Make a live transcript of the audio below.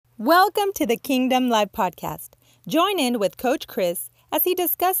Welcome to the Kingdom Life Podcast. Join in with Coach Chris as he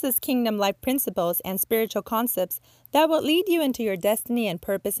discusses Kingdom Life principles and spiritual concepts that will lead you into your destiny and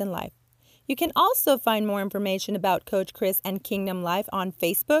purpose in life. You can also find more information about Coach Chris and Kingdom Life on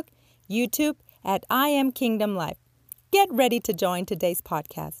Facebook, YouTube, at I Am Kingdom Life. Get ready to join today's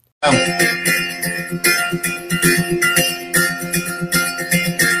podcast.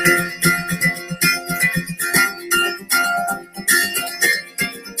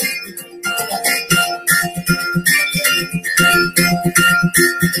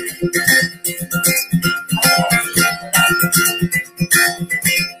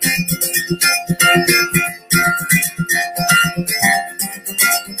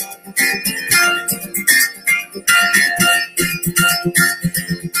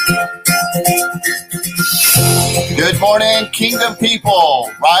 Good morning, Kingdom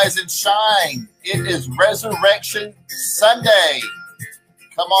people. Rise and shine. It is Resurrection Sunday.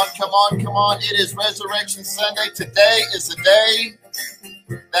 Come on, come on, come on. It is Resurrection Sunday. Today is the day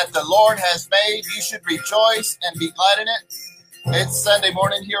that the Lord has made. You should rejoice and be glad in it. It's Sunday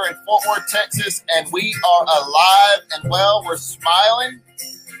morning here in Fort Worth, Texas, and we are alive and well. We're smiling.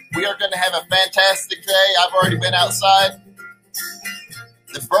 We are going to have a fantastic day. I've already been outside.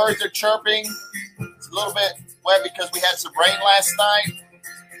 The birds are chirping. It's a little bit wet because we had some rain last night.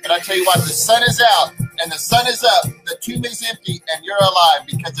 But I tell you what, the sun is out and the sun is up. The tomb is empty and you're alive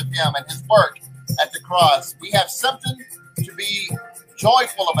because of him and his work at the cross. We have something to be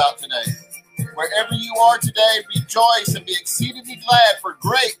joyful about today. Wherever you are today, rejoice and be exceedingly glad, for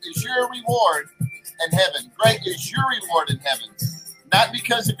great is your reward in heaven. Great is your reward in heaven. Not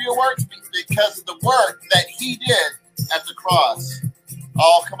because of your works, but because of the work that he did at the cross.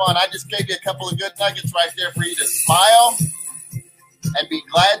 Oh, come on. I just gave you a couple of good nuggets right there for you to smile and be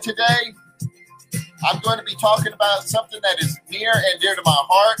glad today. I'm going to be talking about something that is near and dear to my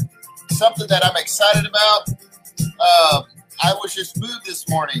heart, something that I'm excited about. I was just moved this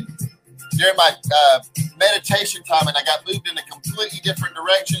morning during my meditation time, and I got moved in a completely different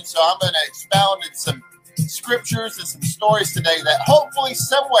direction. So I'm going to expound in some scriptures and some stories today that hopefully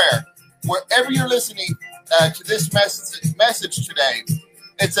somewhere, wherever you're listening to this message today,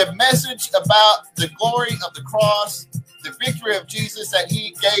 it's a message about the glory of the cross, the victory of Jesus that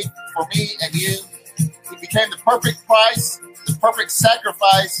he gave for me and you. He became the perfect price, the perfect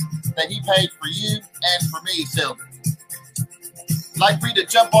sacrifice that he paid for you and for me. So I'd like for you to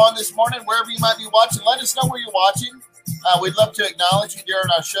jump on this morning, wherever you might be watching. Let us know where you're watching. We'd love to acknowledge you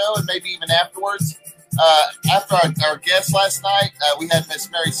during our show and maybe even afterwards. After our guest last night, we had Miss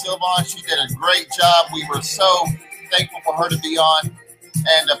Mary Silva. She did a great job. We were so thankful for her to be on.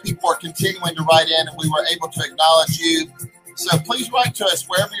 And people are continuing to write in, and we were able to acknowledge you. So please write to us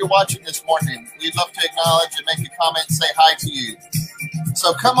wherever you're watching this morning. We'd love to acknowledge and make a comment and say hi to you.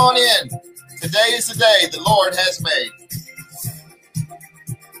 So come on in. Today is the day the Lord has made.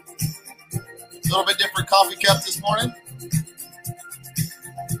 A little bit different coffee cup this morning.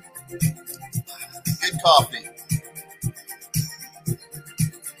 Good coffee.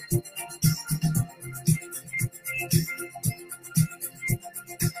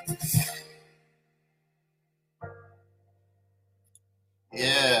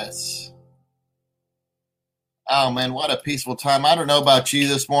 Yes. Oh man, what a peaceful time. I don't know about you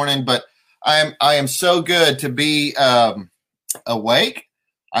this morning, but I am so good to be awake.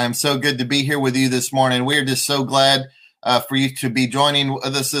 I am so good to be here with you this morning. We're just so glad for you to be joining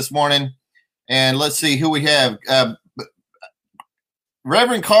with us this morning. And let's see who we have.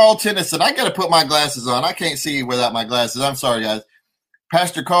 Reverend Carl Tennyson. I got to put my glasses on. I can't see without my glasses. I'm sorry, guys.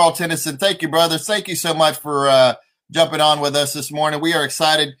 Pastor Carl Tennyson, thank you, brothers. Thank you so much for jumping on with us this morning. We are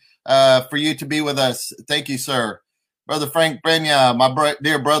excited for you to be with us. Thank you, sir. Brother Frank Brenya, my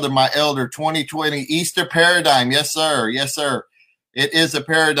dear brother, my elder, 2020 Easter paradigm. Yes, sir. Yes, sir. It is a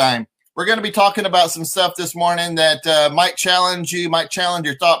paradigm. We're going to be talking about some stuff this morning that might challenge you, might challenge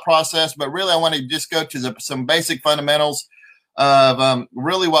your thought process, but really I want to just go to some basic fundamentals of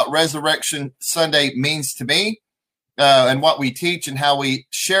really what Resurrection Sunday means to me and what we teach and how we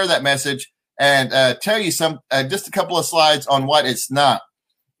share that message. And tell you just a couple of slides on what it's not.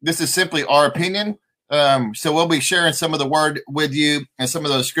 This is simply our opinion. So we'll be sharing some of the word with you and some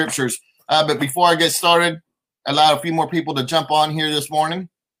of those scriptures. But before I get started, allow a few more people to jump on here this morning.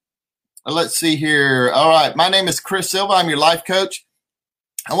 Let's see here. All right. My name is Chris Silva. I'm your life coach.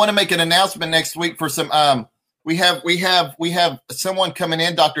 I want to make an announcement next week for some, we have someone coming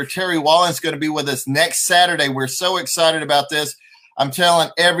in. Dr. Terry Wallen's going to be with us next Saturday. We're so excited about this. I'm telling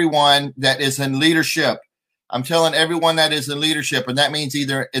everyone that is in leadership, I'm telling everyone that is in leadership, and that means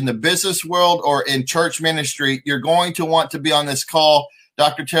either in the business world or in church ministry, you're going to want to be on this call.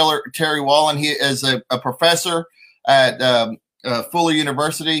 Dr. Terry Wallen. He is a professor at Fuller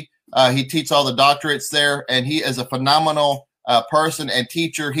University. He teaches all the doctorates there, and he is a phenomenal person and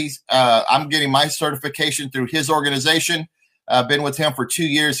teacher. I'm getting my certification through his organization. I've been with him for 2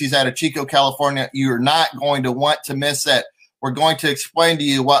 years. He's out of Chico, California. You're not going to want to miss that. We're going to explain to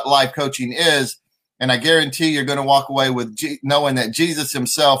you what life coaching is, and I guarantee you're going to walk away with knowing that Jesus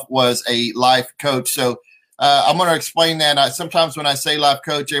himself was a life coach. So I'm going to explain that. Sometimes when I say life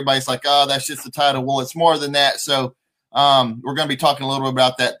coach, everybody's like, oh, that's just the title. Well, it's more than that. So we're going to be talking a little bit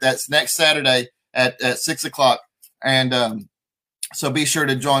about that. That's next Saturday at 6 o'clock. And so be sure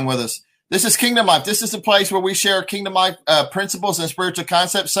to join with us. This is Kingdom Life. This is a place where we share Kingdom Life principles and spiritual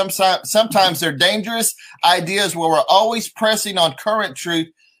concepts. Sometimes they're dangerous ideas where we're always pressing on current truth.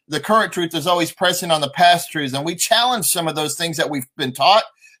 The current truth is always pressing on the past truths. And we challenge some of those things that we've been taught,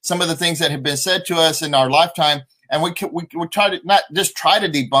 some of the things that have been said to us in our lifetime. And we try to not just try to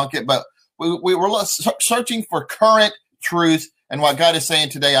debunk it, but we were searching for current truth and what God is saying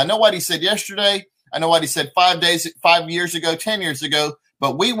today. I know what he said yesterday. I know what he said 5 years ago, 10 years ago,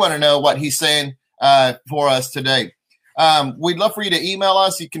 but we want to know what he's saying for us today. We'd love for you to email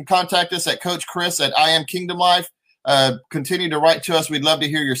us. You can contact us at Coach Chris at I Am Kingdom Life. Continue to write to us. We'd love to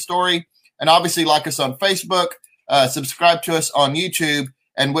hear your story. And obviously like us on Facebook, subscribe to us on YouTube.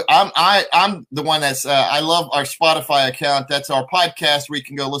 And I'm the one that's, I love our Spotify account. That's our podcast where you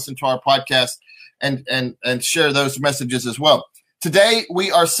can go listen to our podcast and share those messages as well. Today,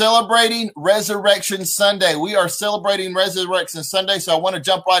 we are celebrating Resurrection Sunday. We are celebrating Resurrection Sunday. So I want to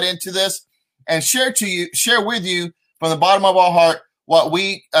jump right into this and share with you from the bottom of our heart what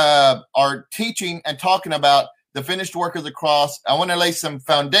we are teaching and talking about, the finished work of the cross. I want to lay some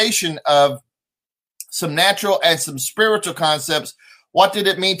foundation of some natural and some spiritual concepts. What did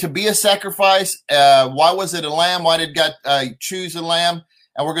it mean to be a sacrifice? Why was it a lamb? Why did God choose a lamb?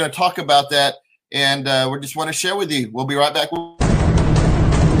 And we're going to talk about that. And we just want to share with you. We'll be right back.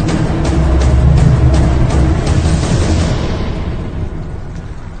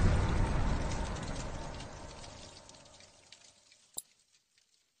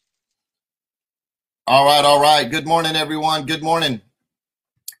 All right. Good morning, everyone. Good morning.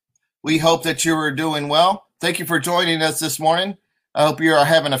 We hope that you are doing well. Thank you for joining us this morning. I hope you are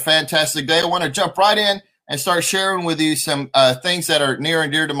having a fantastic day. I want to jump right in and start sharing with you some things that are near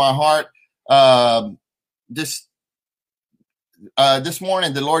and dear to my heart. This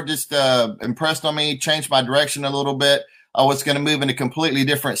morning, the Lord just impressed on me, changed my direction a little bit. I was going to move in a completely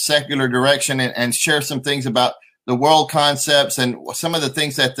different secular direction and share some things about the world concepts and some of the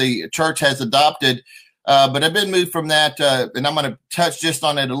things that the church has adopted. But I've been moved from that, and I'm going to touch just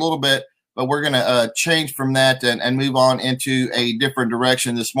on it a little bit, but we're going to change from that and move on into a different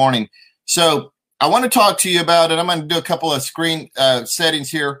direction this morning. So I want to talk to you about it. I'm going to do a couple of screen settings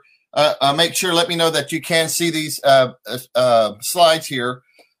here. Make sure, let me know that you can see these slides here.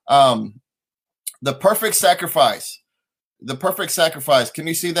 The perfect sacrifice. The perfect sacrifice. Can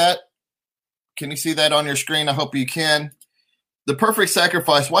you see that? Can you see that on your screen? I hope you can. The perfect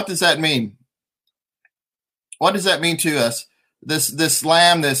sacrifice. What does that mean? What does that mean to us? This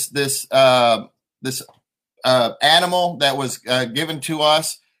lamb, this animal that was given to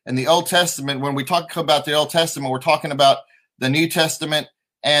us in the Old Testament. When we talk about the Old Testament, we're talking about the New Testament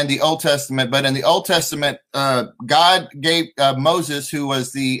and the Old Testament. But in the Old Testament, God gave Moses, who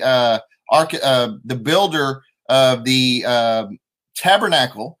was the builder of the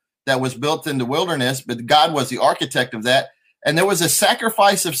tabernacle that was built in the wilderness, but God was the architect of that. And there was a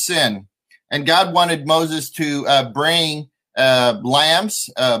sacrifice of sin. And God wanted Moses to bring lambs,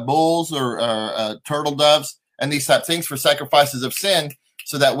 bulls, or turtle doves, and these type of things for sacrifices of sin,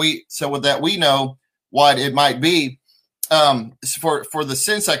 so that we know what it might be for the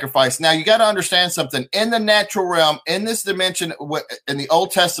sin sacrifice. Now you got to understand something. In the natural realm, in this dimension, in the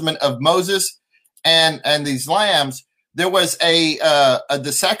Old Testament of Moses and these lambs, there was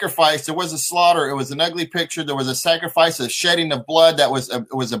the sacrifice. There was a slaughter. It was an ugly picture. There was a sacrifice, a shedding of blood. That was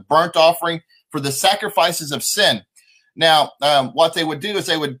a burnt offering for the sacrifices of sin. Now, what they would do is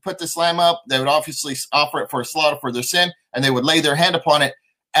they would put this lamb up. They would obviously offer it for a slaughter for their sin, and they would lay their hand upon it.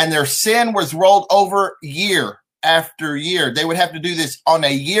 And their sin was rolled over year after year. They would have to do this on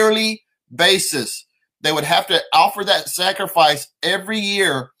a yearly basis. They would have to offer that sacrifice every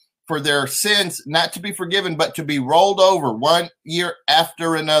year for their sins not to be forgiven, but to be rolled over one year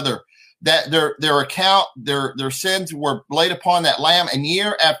after another. That their sins were laid upon that lamb, and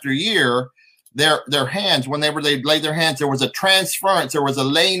year after year, their hands, whenever they laid their hands, there was a transference, there was a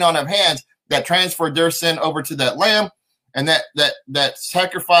laying on of hands that transferred their sin over to that lamb, and that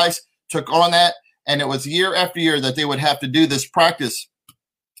sacrifice took on that, and it was year after year that they would have to do this practice.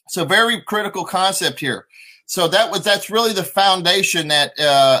 So very critical concept here. So that's really the foundation that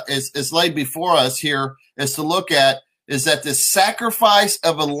is laid before us here, is to look at is that the sacrifice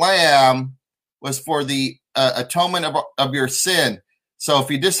of a lamb was for the atonement of your sin. So if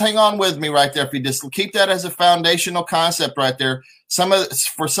you just hang on with me right there, if you just keep that as a foundational concept right there,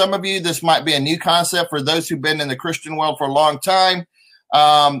 for some of you, this might be a new concept. For those who've been in the Christian world for a long time,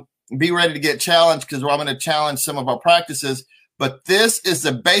 be ready to get challenged, because I'm going to challenge some of our practices. But this is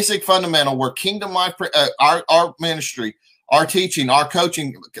the basic fundamental where Kingdom Life, our ministry, our teaching, our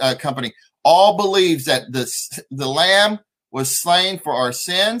coaching company, all believes that the Lamb was slain for our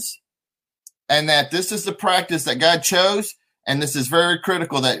sins, and that this is the practice that God chose. And this is very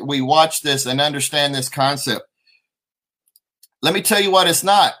critical that we watch this and understand this concept. Let me tell you what it's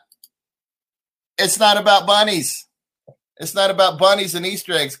not. It's not about bunnies. It's not about bunnies and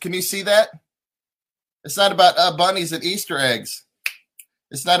Easter eggs. Can you see that? It's not about bunnies and Easter eggs.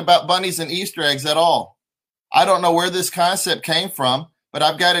 It's not about bunnies and Easter eggs at all. I don't know where this concept came from, but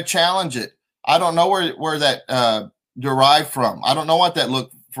I've got to challenge it. I don't know where that derived from. I don't know what that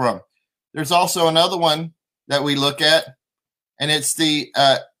looked from. There's also another one that we look at, and it's the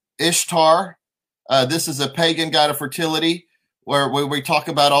Ishtar. This is a pagan god of fertility, where we talk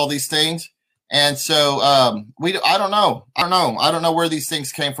about all these things. And so I don't know. I don't know where these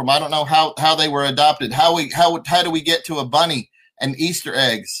things came from. I don't know how they were adopted. How do we get to a bunny and Easter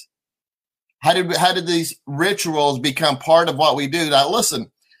eggs? How did these rituals become part of what we do? Now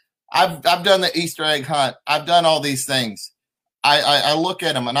listen, I've done the Easter egg hunt. I've done all these things. I look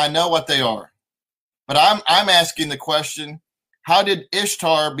at them and I know what they are. But I'm asking the question, how did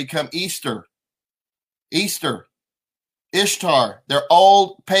Ishtar become Easter? Easter, Ishtar, they're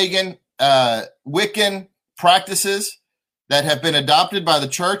old pagan Wiccan practices that have been adopted by the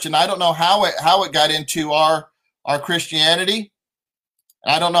church, and I don't know how it got into our Christianity.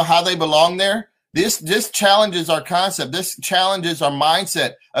 I don't know how they belong there. This challenges our concept. This challenges our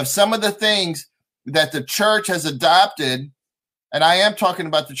mindset of some of the things that the church has adopted. And I am talking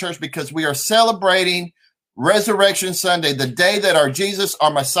about the church because we are celebrating Resurrection Sunday, the day that our Jesus, our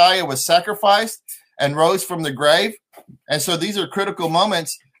Messiah, was sacrificed and rose from the grave. And so these are critical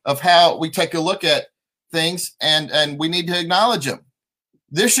moments of how we take a look at things, and we need to acknowledge them.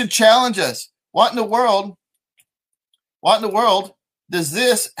 This should challenge us. What in the world does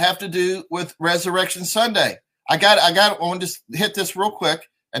this have to do with Resurrection Sunday? I want to just hit this real quick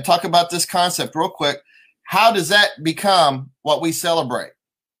and talk about this concept real quick. How does that become what we celebrate?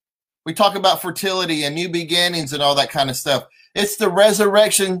 We talk about fertility and new beginnings and all that kind of stuff. It's the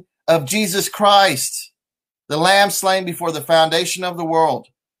resurrection of Jesus Christ, the Lamb slain before the foundation of the world.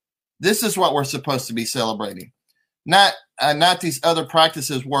 This is what we're supposed to be celebrating, not these other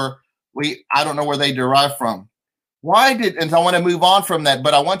practices where I don't know where they derive from. And I want to move on from that,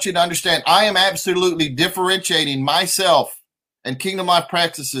 but I want you to understand, I am absolutely differentiating myself and Kingdom Life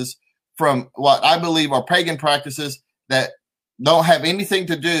practices from what I believe are pagan practices that don't have anything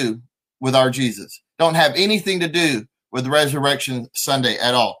to do with our Jesus, don't have anything to do with Resurrection Sunday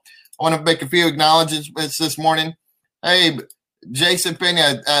at all. I want to make a few acknowledgments this morning. Hey, Jason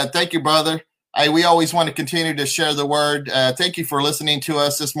Pena, thank you, brother. We always want to continue to share the word. Thank you for listening to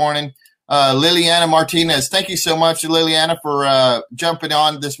us this morning. Liliana Martinez, thank you so much, Liliana, for jumping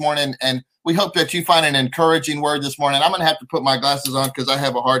on this morning. And we hope that you find an encouraging word this morning. I'm going to have to put my glasses on because I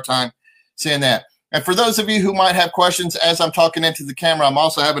have a hard time seeing that. And for those of you who might have questions as I'm talking into the camera, I'm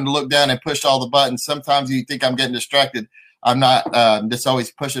also having to look down and push all the buttons. Sometimes you think I'm getting distracted. I'm not. I'm just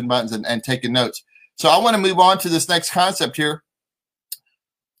always pushing buttons and taking notes. So I want to move on to this next concept here.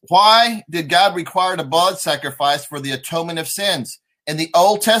 Why did God require a blood sacrifice for the atonement of sins? In the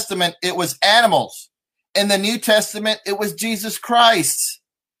Old Testament, it was animals. In the New Testament, it was Jesus Christ.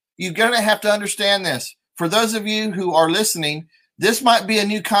 You're going to have to understand this. For those of you who are listening, this might be a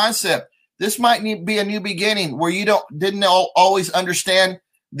new concept. This might be a new beginning where you didn't always understand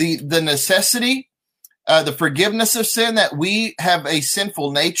the necessity, the forgiveness of sin, that we have a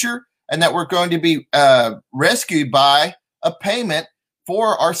sinful nature and that we're going to be rescued by a payment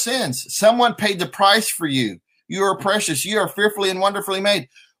for our sins. Someone paid the price for you. You are precious. You are fearfully and wonderfully made.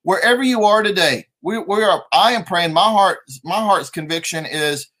 Wherever you are today, I am praying. My heart's conviction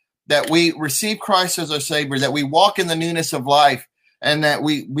is that we receive Christ as our Savior, that we walk in the newness of life, and that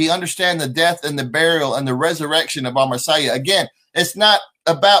we understand the death and the burial and the resurrection of our Messiah. Again, it's not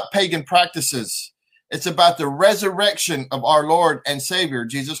about pagan practices. It's about the resurrection of our Lord and Savior,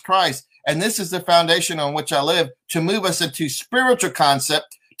 Jesus Christ. And this is the foundation on which I live, to move us into spiritual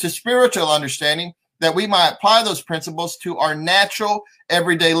concept, to spiritual understanding, that we might apply those principles to our natural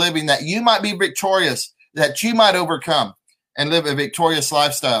everyday living, that you might be victorious, that you might overcome. and live a victorious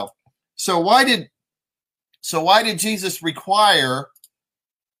lifestyle. So why did Jesus require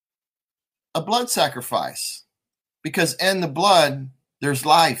a blood sacrifice? Because in the blood, there's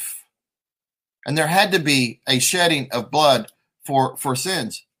life. And there had to be a shedding of blood for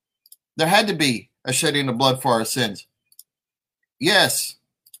sins. There had to be a shedding of blood for our sins. Yes.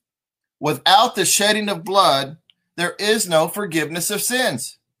 Without the shedding of blood, there is no forgiveness of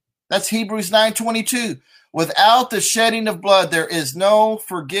sins. That's Hebrews 9:22. Without the shedding of blood, there is no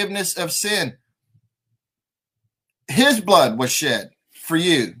forgiveness of sin. His blood was shed for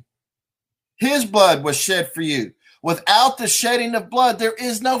you. His blood was shed for you. Without the shedding of blood, there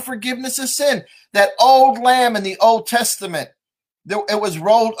is no forgiveness of sin. That old lamb in the Old Testament, it was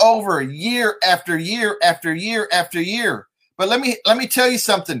rolled over year after year after year after year. But let me tell you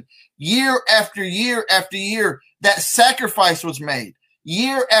something. Year after year after year, that sacrifice was made.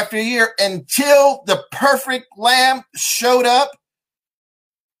 Year after year until the perfect lamb showed up.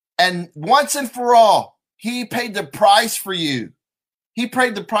 And once and for all, he paid the price for you. He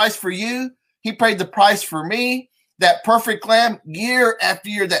paid the price for you. He paid the price for me. That perfect lamb, year after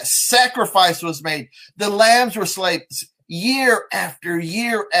year, that sacrifice was made. The lambs were slain year after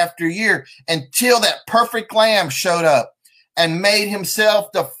year after year until that perfect lamb showed up and made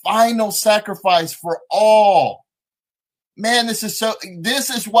himself the final sacrifice for all. Man, this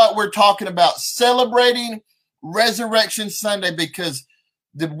is what we're talking about, celebrating Resurrection Sunday, because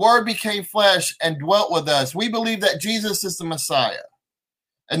the Word became flesh and dwelt with us. We believe that Jesus is the Messiah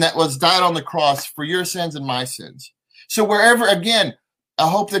and that was died on the cross for your sins and my sins. So wherever, again, I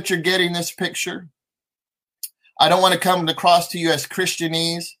hope that you're getting this picture. I don't want to come across to you as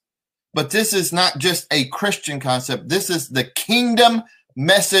Christianese, but this is not just a Christian concept. This is the kingdom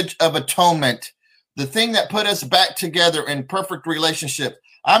message of atonement, the thing that put us back together in perfect relationship.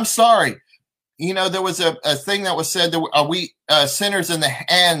 I'm sorry. You know, there was a thing that was said, are we sinners in the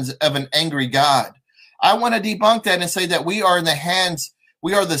hands of an angry God? I want to debunk that and say that we are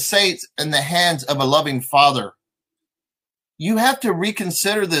the saints in the hands of a loving Father. You have to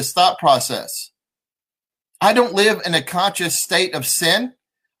reconsider this thought process. I don't live in a conscious state of sin.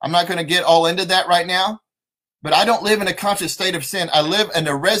 I'm not going to get all into that right now, but I don't live in a conscious state of sin. I live in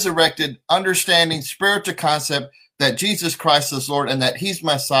a resurrected, understanding, spiritual concept that Jesus Christ is Lord and that he's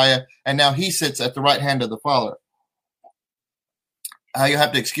Messiah, and now he sits at the right hand of the Father. You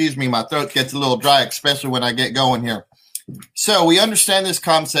have to excuse me. My throat gets a little dry, especially when I get going here. So we understand this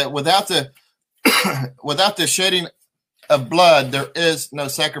concept. Without the shedding of blood, there is no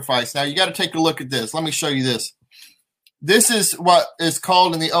sacrifice. Now you got to take a look at this. Let me show you this. This is what is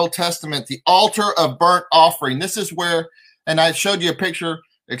called in the Old Testament the altar of burnt offering. This is where, and I showed you a picture,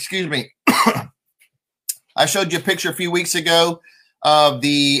 excuse me. I showed you a picture a few weeks ago of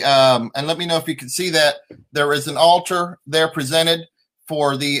the, and let me know if you can see that there is an altar there presented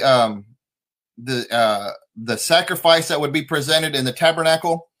for the sacrifice that would be presented in the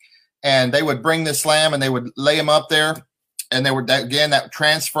tabernacle. And they would bring this lamb and they would lay him up there. And they were, again, that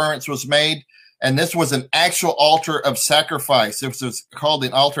transference was made. And this was an actual altar of sacrifice. This was called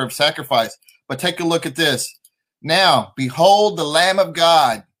the altar of sacrifice. But take a look at this. Now, behold the Lamb of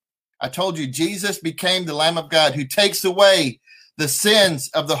God. I told you, Jesus became the Lamb of God who takes away the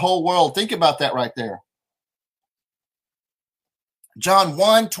sins of the whole world. Think about that right there. John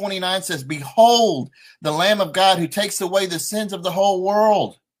 1:29 says, behold the Lamb of God who takes away the sins of the whole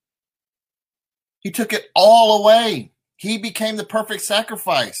world. He took it all away. He became the perfect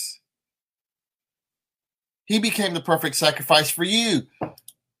sacrifice. He became the perfect sacrifice for you.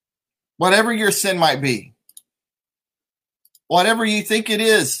 Whatever your sin might be, whatever you think it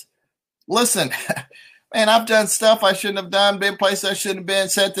is. Listen, man, I've done stuff I shouldn't have done, been places I shouldn't have been,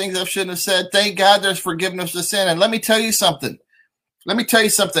 said things I shouldn't have said. Thank God there's forgiveness of sin. And let me tell you something. Let me tell you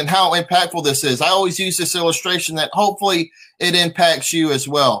something, how impactful this is. I always use this illustration that hopefully it impacts you as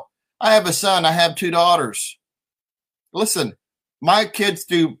well. I have a son. I have 2 daughters. Listen, my kids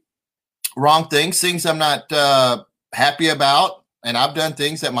do wrong things I'm not happy about. And I've done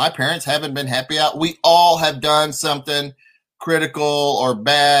things that my parents haven't been happy about. We all have done something critical or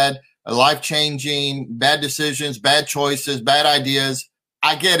bad, life-changing, bad decisions, bad choices, bad ideas.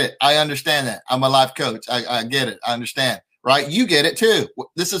 I get it. I understand that. I'm a life coach. I get it. I understand, right? You get it too.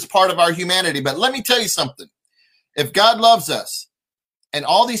 This is part of our humanity. But let me tell you something. If God loves us and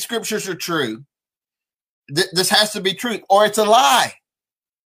all these scriptures are true, this has to be truth or it's a lie.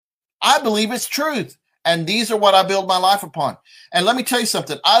 I believe it's truth. And these are what I build my life upon. And let me tell you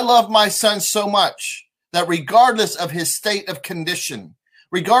something. I love my son so much that regardless of his state of condition,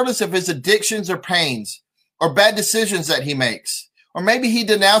 regardless of his addictions or pains or bad decisions that he makes, Or maybe he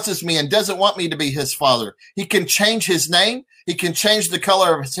denounces me and doesn't want me to be his father. He can change his name. He can change the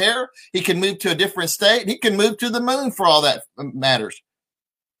color of his hair. He can move to a different state. He can move to the moon for all that matters.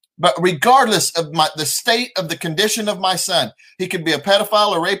 But regardless of the state of the condition of my son, he could be a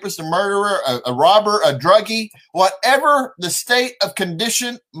pedophile, a rapist, a murderer, a robber, a druggie, whatever the state of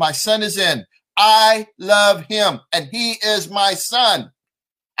condition my son is in, I love him and he is my son.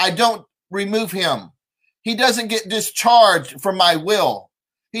 I don't remove him. He doesn't get discharged from my will.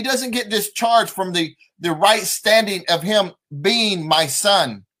 He doesn't get discharged from the right standing of him being my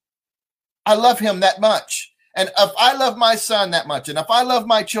son. I love him that much. And if I love my son that much, and if I love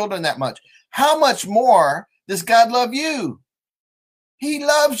my children that much, how much more does God love you? He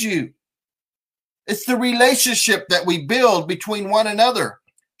loves you. It's the relationship that we build between one another.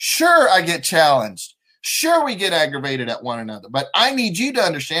 Sure, I get challenged. Sure, we get aggravated at one another. But I need you to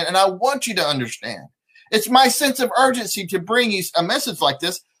understand, and I want you to understand. It's my sense of urgency to bring you a message like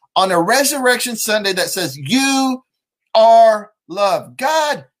this on a Resurrection Sunday that says, you are love.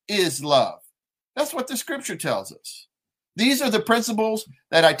 God is love. That's what the scripture tells us. These are the principles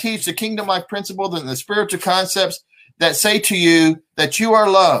that I teach, the kingdom life principles and the spiritual concepts that say to you that you are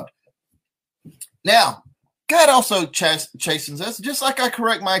loved. Now, God also chastens us, just like I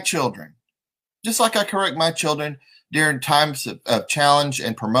correct my children. Just like I correct my children during times of challenge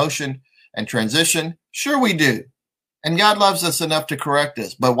and promotion and transition. Sure we do. And God loves us enough to correct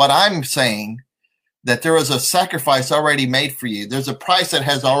us. But what I'm saying, that there is a sacrifice already made for you. There's a price that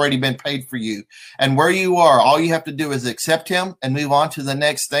has already been paid for you. And where you are, all you have to do is accept him and move on to the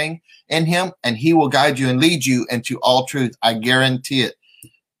next thing in him, and he will guide you and lead you into all truth. I guarantee it.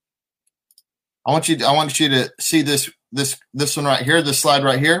 I want you to see this one right here, this slide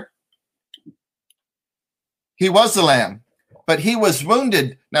right here. He was the lamb, but he was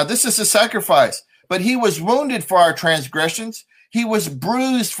wounded. Now this is a sacrifice, but he was wounded for our transgressions. He was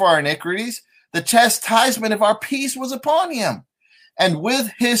bruised for our iniquities. The chastisement of our peace was upon him. And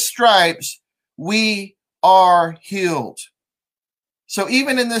with his stripes, we are healed. So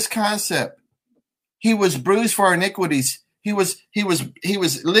even in this concept, he was bruised for our iniquities. He was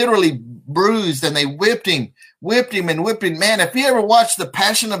literally bruised, and they whipped him. Man, if you ever watched The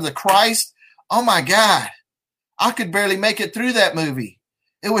Passion of the Christ, oh my God, I could barely make it through that movie.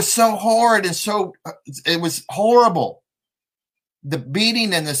 It was so horrid and it was horrible. The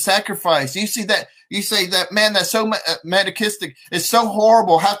beating and the sacrifice. You see that? You say that, man, that's so masochistic. It's so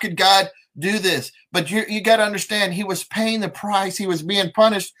horrible. How could God do this? But you got to understand, he was paying the price. He was being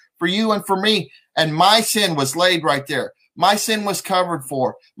punished for you and for me. And my sin was laid right there. My sin was covered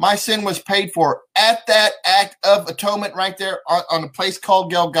for. My sin was paid for at that act of atonement right there on a place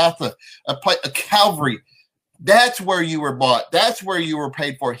called Golgotha, a Calvary. That's where you were bought. That's where you were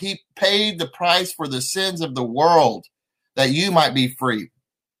paid for. He paid the price for the sins of the world, that you might be free.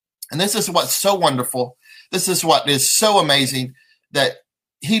 And this is what's so wonderful. This is what is so amazing, that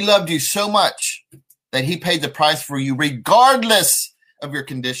he loved you so much that he paid the price for you, regardless of your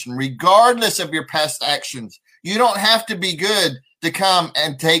condition, regardless of your past actions. You don't have to be good to come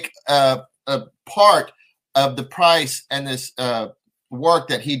and take a part of the price and this work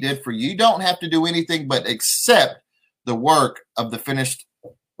that he did for you. You don't have to do anything but accept the work of the finished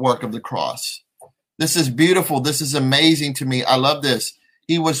work of the cross. This is beautiful. This is amazing to me. I love this.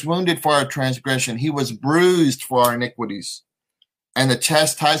 He was wounded for our transgression. He was bruised for our iniquities. And the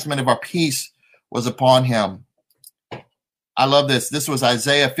chastisement of our peace was upon him. I love this. This was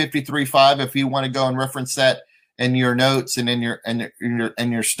Isaiah 53:5. If you want to go and reference that in your notes and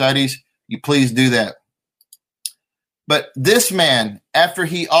in your studies, you please do that. But this man, after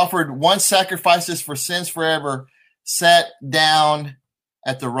he offered one sacrifices for sins forever, sat down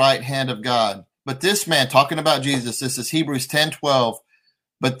at the right hand of God. But this man, talking about Jesus, this is Hebrews 10:12.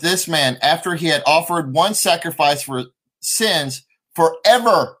 But this man, after he had offered one sacrifice for sins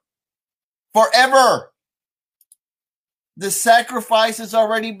forever, the sacrifice has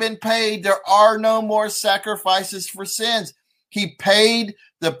already been paid. There are no more sacrifices for sins. He paid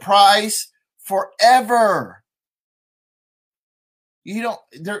the price forever. I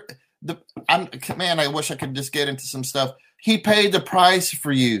wish I could just get into some stuff. He paid the price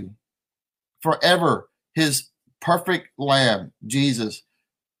for you forever. His perfect lamb, Jesus,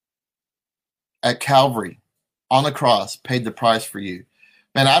 at Calvary on the cross, paid the price for you.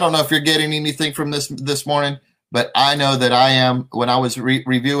 Man, I don't know if you're getting anything from this morning, but I know that I am. When I was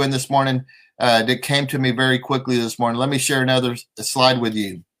reviewing this morning, it came to me very quickly this morning. Let me share another slide with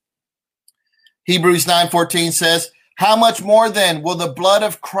you. Hebrews 9:14 says, how much more then will the blood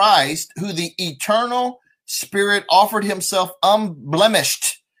of Christ, who the eternal Spirit offered himself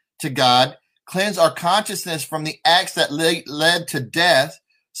unblemished to God, cleanse our consciousness from the acts that led to death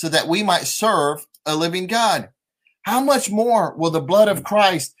so that we might serve a living God. How much more will the blood of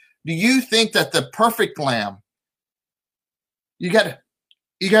Christ? Do you think that the perfect lamb, you got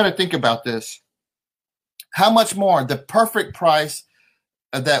to think about this. How much more the perfect price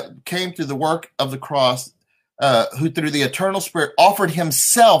that came through the work of the cross, who through the eternal Spirit offered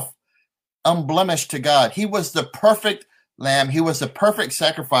himself unblemished to God. He was the perfect lamb. He was the perfect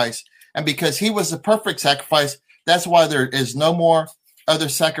sacrifice. And because he was the perfect sacrifice, that's why there is no more other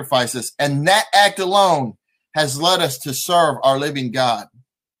sacrifices. And that act alone has led us to serve our living God.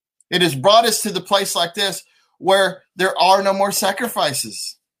 It has brought us to the place like this where there are no more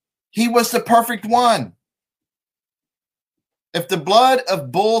sacrifices. He was the perfect one. If the blood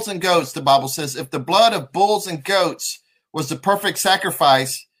of bulls and goats, the Bible says, if the blood of bulls and goats was the perfect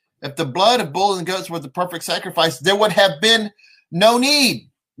sacrifice, if the blood of bulls and goats was the perfect sacrifice, there would have been no need.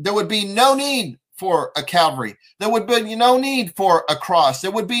 There would be no need for a Calvary. There would be no need for a cross.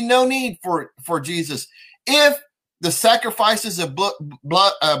 There would be no need for Jesus. If the sacrifices of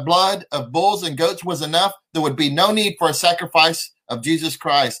blood of bulls and goats was enough, there would be no need for a sacrifice of Jesus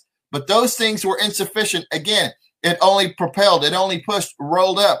Christ. But those things were insufficient. Again, it only propelled, it only pushed,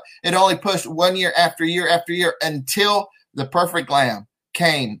 rolled up. It only pushed 1 year after year after year until the perfect lamb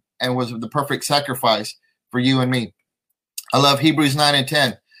came and was the perfect sacrifice for you and me. I love Hebrews 9 and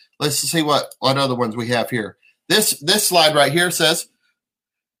 10. Let's see what other ones we have here. This slide right here says,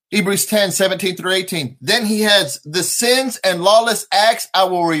 Hebrews 10, 17 through 18. Then he has the sins and lawless acts I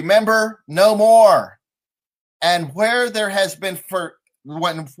will remember no more. And where these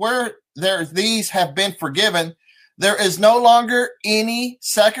have been forgiven, there is no longer any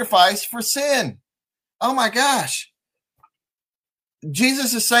sacrifice for sin. Oh my gosh.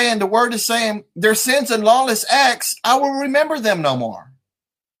 Jesus is saying, the word is saying, their sins and lawless acts, I will remember them no more.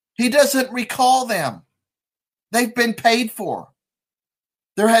 He doesn't recall them. They've been paid for.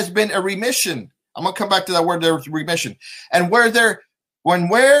 There has been a remission. I'm going to come back to that word, there was remission. And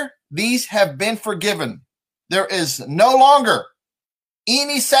where these have been forgiven, there is no longer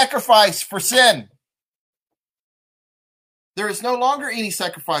any sacrifice for sin. There is no longer any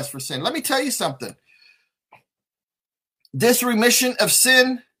sacrifice for sin. Let me tell you something. This remission of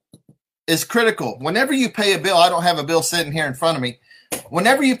sin is critical. Whenever you pay a bill, I don't have a bill sitting here in front of me.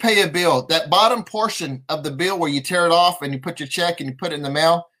 Whenever you pay a bill, that bottom portion of the bill where you tear it off and you put your check and you put it in the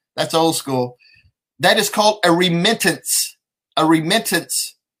mail, that's old school. That is called a remittance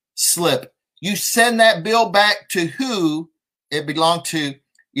slip. You send that bill back to who it belonged to.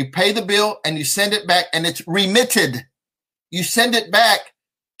 You pay the bill and you send it back and it's remitted. You send it back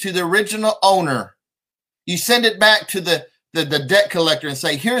to the original owner. You send it back to the debt collector and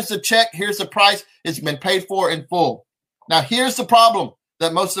say, here's the check, here's the price, it's been paid for in full. Now, here's the problem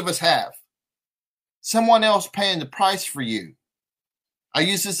that most of us have. Someone else paying the price for you. I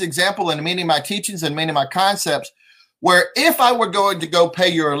use this example in many of my teachings and many of my concepts, where if I were going to go pay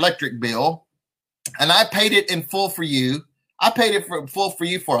your electric bill and I paid it in full for you, I paid it in full for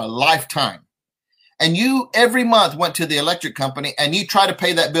you for a lifetime. And you every month went to the electric company and you try to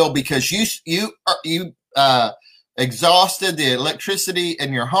pay that bill because you exhausted the electricity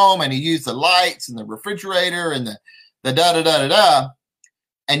in your home and you used the lights and the refrigerator and the da-da-da-da-da.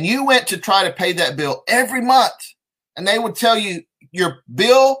 And you went to try to pay that bill every month. And they would tell you your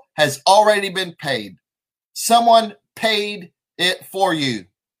bill has already been paid. Someone paid it for you.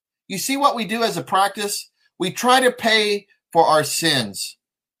 You see what we do as a practice? We try to pay for our sins.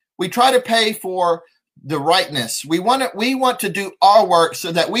 We try to pay for the rightness. We want to do our work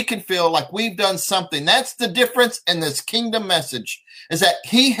so that we can feel like we've done something. That's the difference in this kingdom message, is that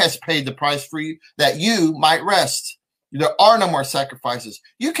he has paid the price for you, that you might rest. There are no more sacrifices.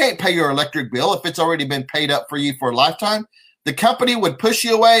 You can't pay your electric bill if it's already been paid up for you for a lifetime. The company would push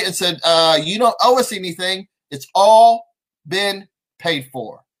you away and said, you don't owe us anything. It's all been paid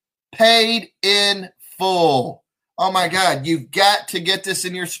for. Paid in full. Oh my God, you've got to get this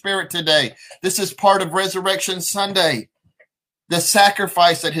in your spirit today. This is part of Resurrection Sunday, the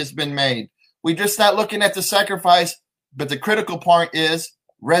sacrifice that has been made. We're just not looking at the sacrifice, but the critical part is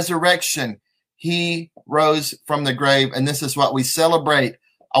resurrection. He rose from the grave, and this is what we celebrate.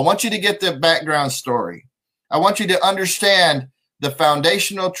 I want you to get the background story. I want you to understand the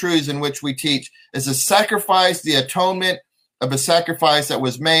foundational truths in which we teach is a sacrifice, the atonement of a sacrifice that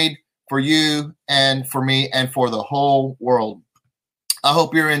was made for you and for me and for the whole world. I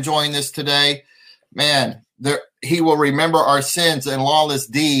hope you're enjoying this today. Man, he will remember our sins and lawless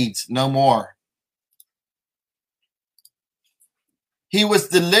deeds no more. He was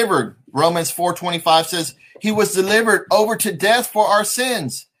delivered. Romans 4:25 says, he was delivered over to death for our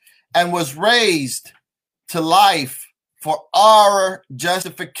sins. and was raised to life for our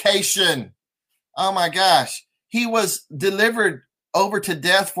justification. Oh my gosh. He was delivered over to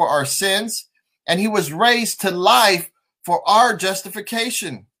death for our sins, and he was raised to life for our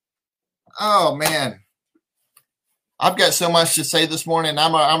justification. Oh man. I've got so much to say this morning.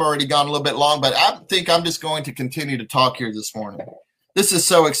 I'm already gone a little bit long, but I think I'm just going to continue to talk here this morning. This is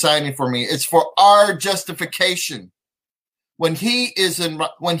so exciting for me. It's for our justification. When he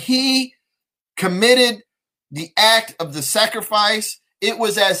committed the act of the sacrifice, it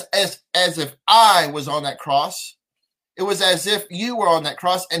was as if I was on that cross. It was as if you were on that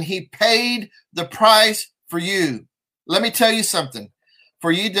cross, and he paid the price for you. Let me tell you something.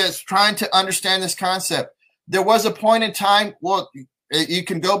 For you that's trying to understand this concept, there was a point in time, well, you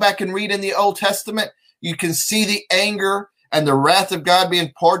can go back and read in the Old Testament. You can see the anger and the wrath of God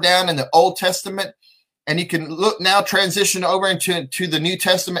being poured down in the Old Testament. And you can look now, transition over into the New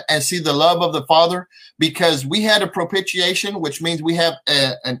Testament and see the love of the Father, because we had a propitiation, which means we have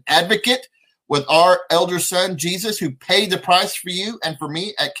an advocate with our elder son, Jesus, who paid the price for you and for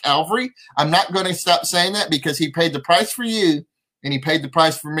me at Calvary. I'm not going to stop saying that, because he paid the price for you and he paid the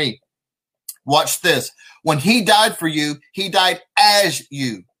price for me. Watch this. When he died for you, he died as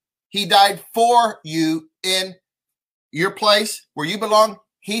you. He died for you in your place where you belong.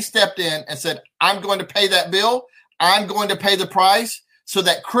 He stepped in and said, I'm going to pay that bill. I'm going to pay the price so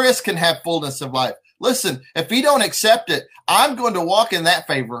that Chris can have fullness of life. Listen, if he don't accept it, I'm going to walk in that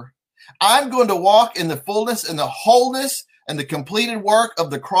favor. I'm going to walk in the fullness and the wholeness and the completed work of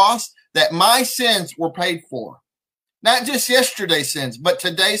the cross, that my sins were paid for. Not just yesterday's sins, but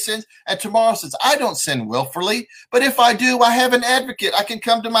today's sins and tomorrow's sins. I don't sin willfully, but if I do, I have an advocate. I can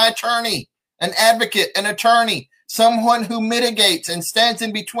come to my attorney, an advocate, an attorney, someone who mitigates and stands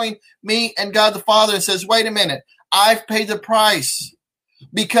in between me and God the Father and says, wait a minute, I've paid the price.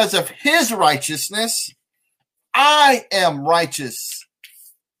 Because of his righteousness, I am righteous.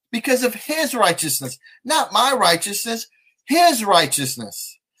 Because of his righteousness, not my righteousness, his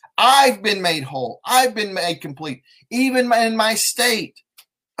righteousness. I've been made whole. I've been made complete. Even in my state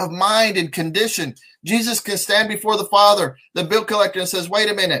of mind and condition, Jesus can stand before the Father, the bill collector, and says, wait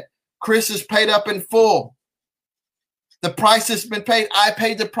a minute, Chris is paid up in full. The price has been paid. I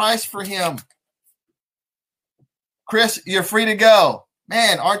paid the price for him. Chris, you're free to go.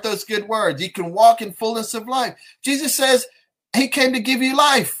 Man, aren't those good words? You can walk in fullness of life. Jesus says he came to give you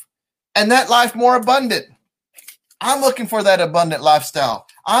life, and that life more abundant. I'm looking for that abundant lifestyle.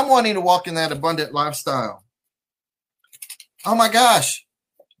 I'm wanting to walk in that abundant lifestyle. Oh my gosh,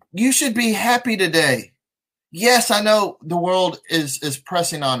 you should be happy today. Yes, I know the world is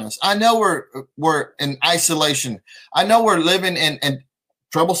pressing on us. I know we're in isolation. I know we're living in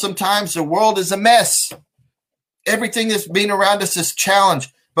troublesome times. The world is a mess. Everything that's being around us is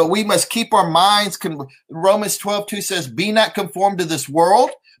challenged, but we must keep our minds. Romans 12:2 says, be not conformed to this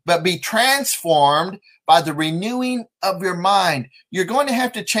world, but be transformed by the renewing of your mind. You're going to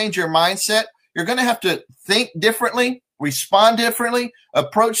have to change your mindset. You're going to have to think differently, respond differently,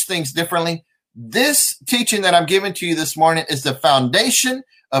 approach things differently. This teaching that I'm giving to you this morning is the foundation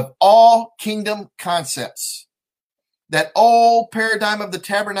of all kingdom concepts. That old paradigm of the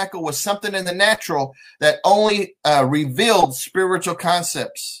tabernacle was something in the natural that only revealed spiritual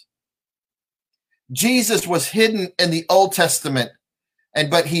concepts. Jesus was hidden in the Old Testament,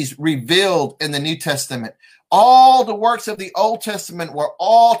 but he's revealed in the New Testament. All the works of the Old Testament were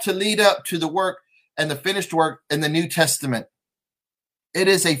all to lead up to the work and the finished work in the New Testament. It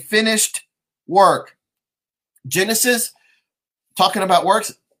is a finished work. Genesis, talking about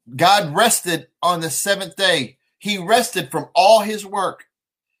works, God rested on the seventh day. He rested from all his work.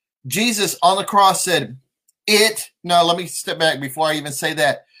 Jesus on the cross said, let me step back before I even say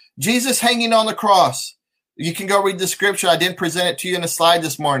that. Jesus hanging on the cross. You can go read the scripture. I didn't present it to you in a slide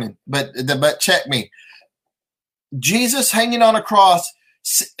this morning, but check me. Jesus hanging on a cross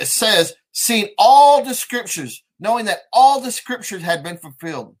says, seeing all the scriptures, knowing that all the scriptures had been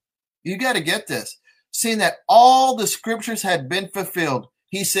fulfilled. You got to get this. Seeing that all the scriptures had been fulfilled,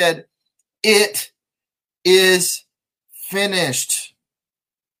 he said, it is finished.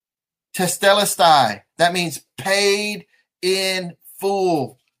 Tetelestai. That means paid in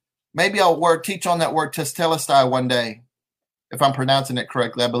full. Maybe I'll teach on that word tetelestai one day. If I'm pronouncing it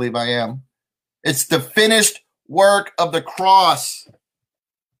correctly, I believe I am. It's the finished work of the cross.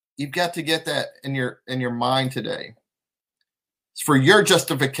 You've got to get that in your mind today. It's for your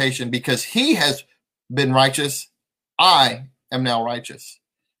justification, because he has been righteous. I am now righteous.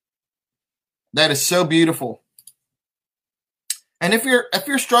 That is so beautiful. And if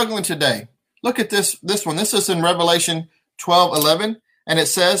you're struggling today, look at this one. This is in Revelation 12:11. And it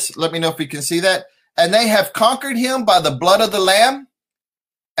says, let me know if you can see that. And they have conquered him by the blood of the Lamb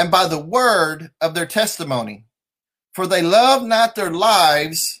and by the word of their testimony. For they love not their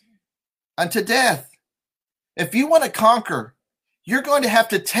lives unto death. If you want to conquer, you're going to have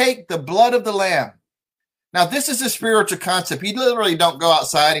to take the blood of the Lamb. Now, this is a spiritual concept. You literally don't go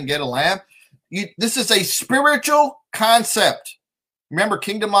outside and get a lamb. This is a spiritual concept. Remember,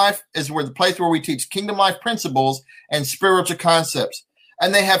 Kingdom Life is the place where we teach Kingdom Life principles and spiritual concepts.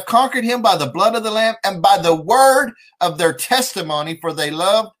 And they have conquered him by the blood of the Lamb and by the word of their testimony, for they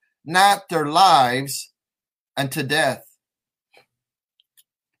loved not their lives unto death.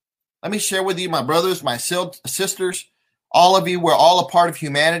 Let me share with you, my brothers, my sisters, all of you, we're all a part of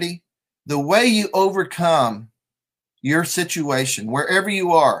humanity. The way you overcome your situation, wherever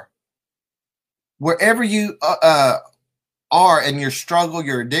you are are in your struggle,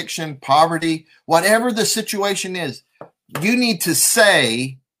 your addiction, poverty, whatever the situation is, you need to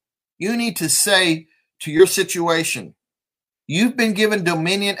say to your situation, you've been given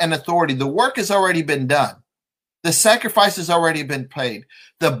dominion and authority. The work has already been done. The sacrifice has already been paid.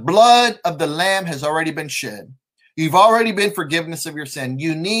 The blood of the Lamb has already been shed. You've already been forgiveness of your sin.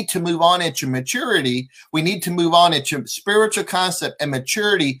 You need to move on into maturity. We need to move on into spiritual concept and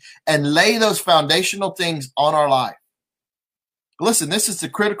maturity and lay those foundational things on our life. Listen, this is the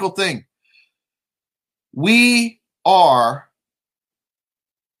critical thing. We are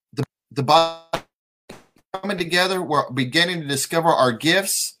the body coming together. We're beginning to discover our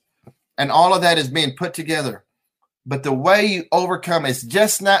gifts, and all of that is being put together. But the way you overcome is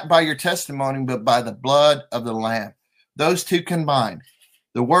just not by your testimony, but by the blood of the Lamb. Those two combined.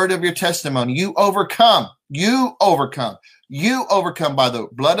 The word of your testimony. You overcome. You overcome. You overcome by the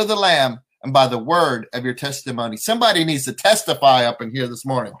blood of the Lamb and by the word of your testimony. Somebody needs to testify up in here this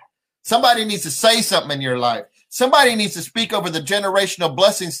morning. Somebody needs to say something in your life. Somebody needs to speak over the generational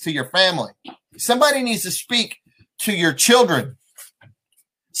blessings to your family. Somebody needs to speak to your children.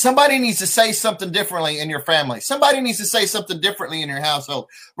 Somebody needs to say something differently in your family. Somebody needs to say something differently in your household.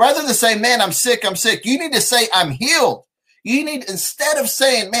 Rather than say, man, I'm sick, you need to say, I'm healed. You need, instead of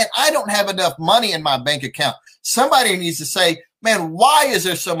saying, man, I don't have enough money in my bank account, somebody needs to say, man, why is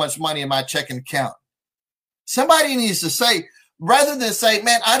there so much money in my checking account? Somebody needs to say, rather than say,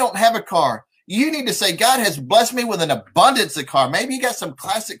 man, I don't have a car, you need to say, God has blessed me with an abundance of cars. Maybe you got some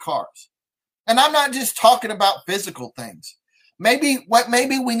classic cars. And I'm not just talking about physical things. Maybe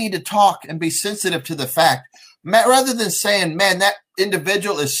we need to talk and be sensitive to the fact, rather than saying, man, that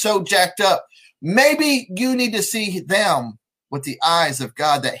individual is so jacked up. Maybe you need to see them with the eyes of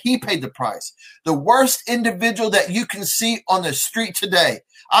God, that he paid the price. The worst individual that you can see on the street today.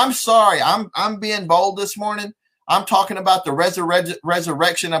 I'm sorry. I'm being bold this morning. I'm talking about the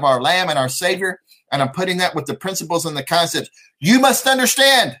resurrection of our Lamb and our Savior. And I'm putting that with the principles and the concepts. You must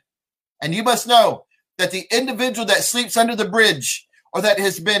understand and you must know that the individual that sleeps under the bridge or that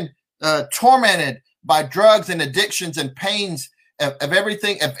has been tormented by drugs and addictions and pains of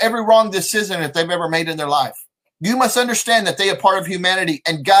everything, of every wrong decision that they've ever made in their life, you must understand that they are part of humanity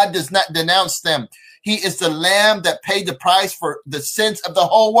and God does not denounce them. He is the Lamb that paid the price for the sins of the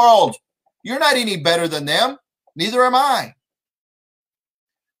whole world. You're not any better than them. Neither am I.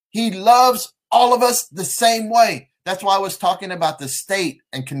 He loves all of us the same way. That's why I was talking about the state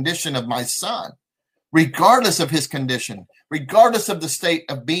and condition of my son. Regardless of his condition, regardless of the state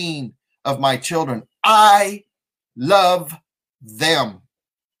of being of my children, I love them,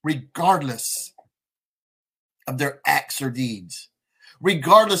 regardless of their acts or deeds,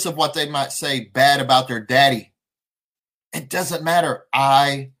 regardless of what they might say bad about their daddy. It doesn't matter.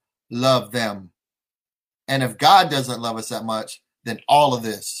 I love them. And if God doesn't love us that much, then all of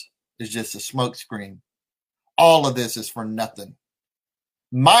this is just a smokescreen. All of this is for nothing.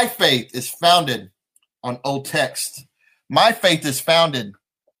 My faith is founded on old text. My faith is founded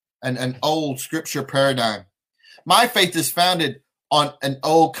in an old scripture paradigm. My faith is founded on an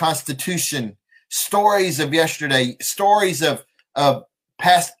old constitution, stories of yesterday, stories of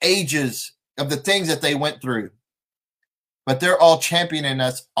past ages, of the things that they went through. But they're all championing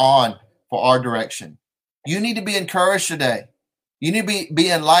us on for our direction. You need to be encouraged today. You need to be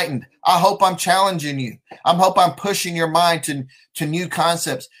enlightened. I hope I'm challenging you. I hope I'm pushing your mind to new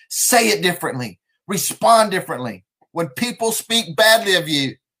concepts. Say it differently. Respond differently. When people speak badly of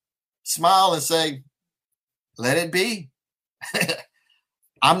you, smile and say, let it be.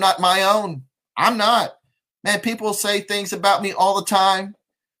 I'm not my own. I'm not. Man, people say things about me all the time.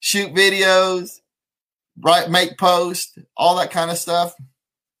 Shoot videos, make posts, all that kind of stuff.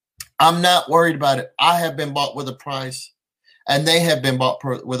 I'm not worried about it. I have been bought with a price, and they have been bought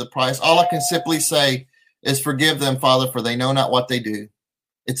with a price. All I can simply say is forgive them, Father, for they know not what they do.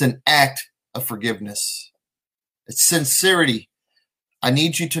 It's an act of forgiveness. It's sincerity. I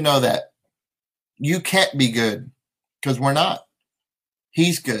need you to know that. You can't be good because we're not.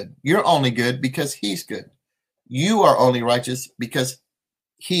 He's good. You're only good because he's good. You are only righteous because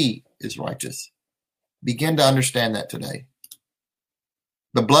he is righteous. Begin to understand that today.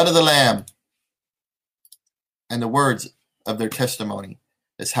 The blood of the Lamb and the words of their testimony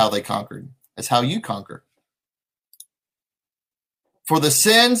is how they conquered. It's how you conquer. For the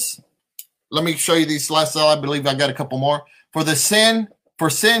sins, let me show you these last. I believe I got a couple more. For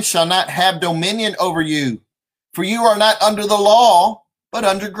sin shall not have dominion over you. For you are not under the law, but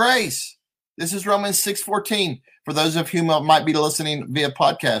under grace. This is Romans 6:14. For those of you who might be listening via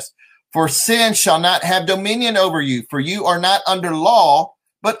podcast. For sin shall not have dominion over you. For you are not under law,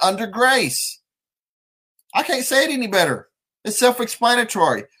 but under grace. I can't say it any better. It's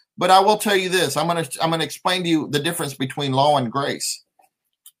self-explanatory. But I will tell you this. I'm going to explain to you the difference between law and grace.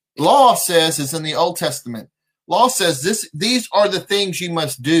 Law says, is in the Old Testament. Law says these are the things you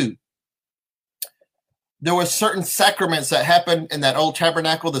must do. There were certain sacraments that happened in that old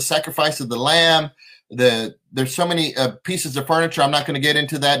tabernacle, the sacrifice of the lamb. There's so many pieces of furniture. I'm not going to get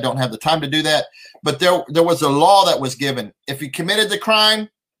into that. Don't have the time to do that. But there was a law that was given. If you committed the crime,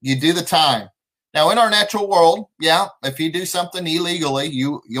 you do the time. Now, in our natural world, yeah, if you do something illegally,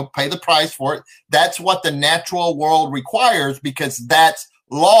 you'll pay the price for it. That's what the natural world requires because that's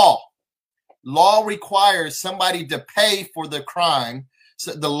law. Law requires somebody to pay for the crime.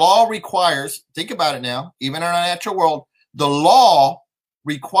 So the law requires, think about it now, even in our natural world, the law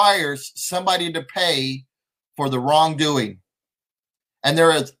requires somebody to pay for the wrongdoing. And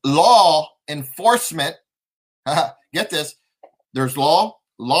there is law enforcement. Get this. There's law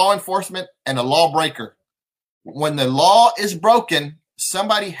enforcement, and a lawbreaker. When the law is broken,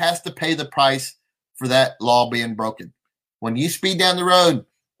 somebody has to pay the price for that law being broken. When you speed down the road,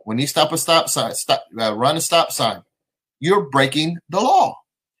 when you stop a stop sign, run a stop sign, you're breaking the law.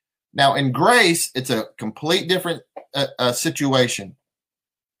 Now, in grace, it's a complete different situation.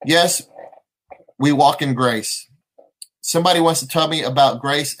 Yes, we walk in grace. Somebody wants to tell me about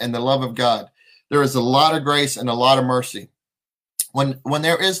grace and the love of God. There is a lot of grace and a lot of mercy. When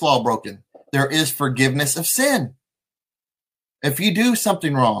there is law broken, there is forgiveness of sin. If you do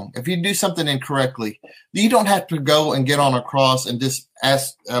something wrong, if you do something incorrectly, you don't have to go and get on a cross and just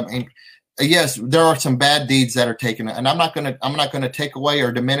ask. Yes, there are some bad deeds that are taken, and I'm not going to take away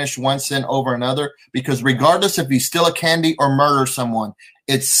or diminish one sin over another, because regardless if you steal a candy or murder someone,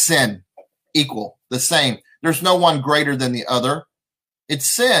 it's sin, equal, the same. There's no one greater than the other.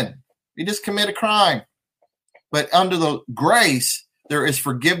 It's sin. You just commit a crime. But under the grace, there is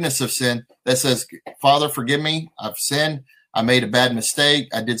forgiveness of sin that says, Father, forgive me. I've sinned. I made a bad mistake.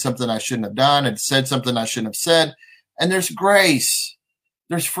 I did something I shouldn't have done. I said something I shouldn't have said. And there's grace.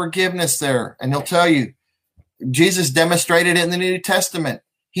 There's forgiveness there. And he'll tell you, Jesus demonstrated it in the New Testament.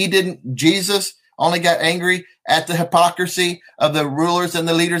 Jesus only got angry at the hypocrisy of the rulers and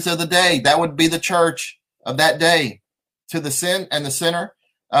the leaders of the day. That would be the church of that day. To the sin and the sinner,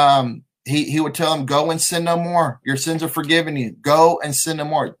 he would tell them, go and sin no more. Your sins are forgiven you. Go and sin no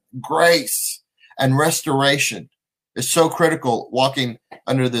more. Grace and restoration is so critical walking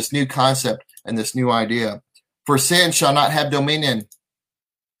under this new concept and this new idea. For sin shall not have dominion.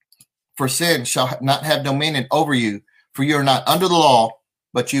 For sin shall not have dominion over you. For you are not under the law,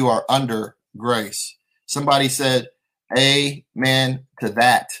 but you are under grace. Somebody said, amen to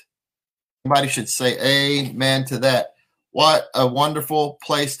that. Somebody should say amen to that. What a wonderful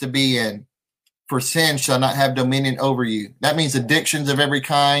place to be in. For sin shall not have dominion over you. That means addictions of every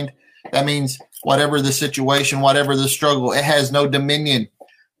kind. That means whatever the situation, whatever the struggle, it has no dominion.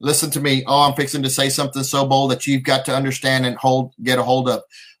 Listen to me. Oh, I'm fixing to say something so bold that you've got to understand and get a hold of.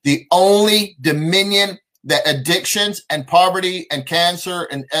 The only dominion that addictions and poverty and cancer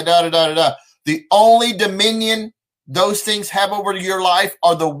and the only dominion those things have over your life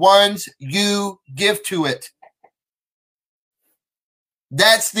are the ones you give to it.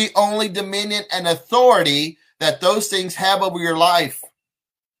 That's the only dominion and authority that those things have over your life.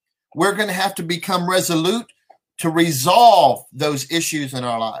 We're going to have to become resolute to resolve those issues in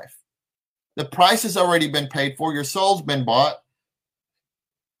our life. The price has already been paid for. Your soul's been bought.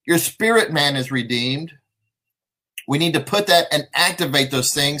 Your spirit man is redeemed. We need to put that and activate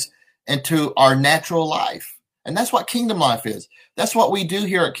those things into our natural life. And that's what Kingdom Life is. That's what we do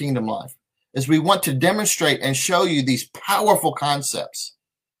here at Kingdom Life, is we want to demonstrate and show you these powerful concepts.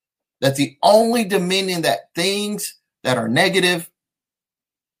 That the only dominion that things that are negative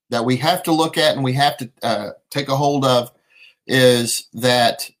that we have to look at and we have to take a hold of is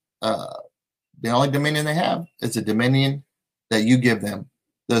that The only dominion they have is the dominion that you give them,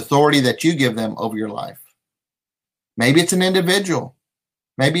 the authority that you give them over your life. Maybe it's an individual.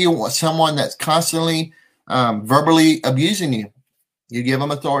 Maybe you want someone that's constantly verbally abusing you. You give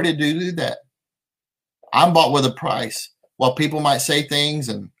them authority to do that. I'm bought with a price. While people might say things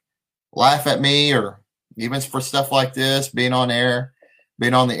and laugh at me, or even for stuff like this, being on air,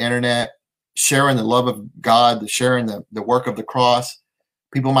 being on the internet, sharing the love of God, sharing the work of the cross,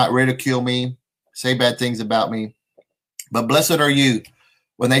 people might ridicule me, say bad things about me. But blessed are you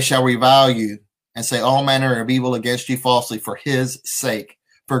when they shall revile you and say all manner of evil against you falsely for his sake.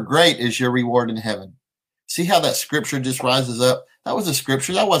 For great is your reward in heaven. See how that scripture just rises up? That was a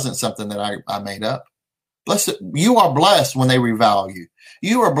scripture. That wasn't something that I made up. Blessed, you are blessed when they revile you.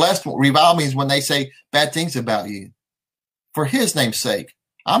 You are blessed. Revile means when they say bad things about you. For his name's sake,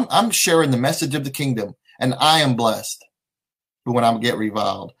 I'm sharing the message of the kingdom, and I am blessed when I get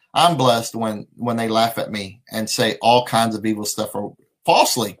reviled. I'm blessed when they laugh at me and say all kinds of evil stuff or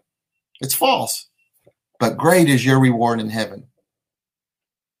falsely. It's false. But great is your reward in heaven.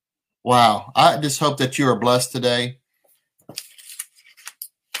 Wow. I just hope that you are blessed today.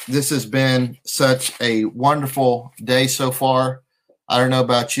 This has been such a wonderful day so far. I don't know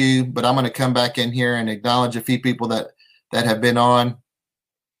about you, but I'm going to come back in here and acknowledge a few people that have been on.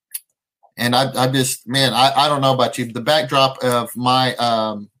 And I just, man, I don't know about you. The backdrop of my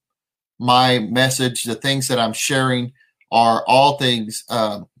my message, the things that I'm sharing are all things,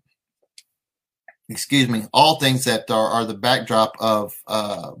 all things that are the backdrop of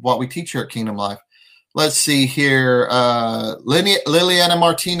what we teach here at Kingdom Life. Let's see here. Liliana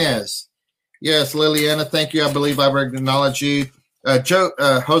Martinez. Yes, Liliana, thank you. I believe I've acknowledged you.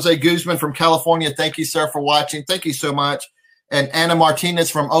 Jose Guzman from California. Thank you, sir, for watching. Thank you so much. And Anna Martinez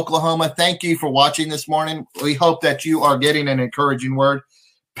from Oklahoma. Thank you for watching this morning. We hope that you are getting an encouraging word.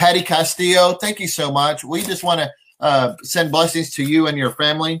 Patty Castillo, thank you so much. We just want to send blessings to you and your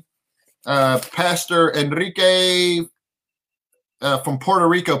family. Pastor Enrique from Puerto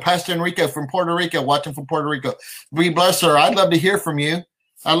Rico. Pastor Enrique from Puerto Rico, watching from Puerto Rico. Be blessed, sir. I'd love to hear from you.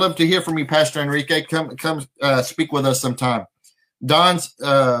 I'd love to hear from you, Pastor Enrique. Come speak with us sometime. Doris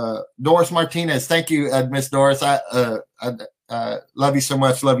Martinez. Thank you, Miss Doris. I love you so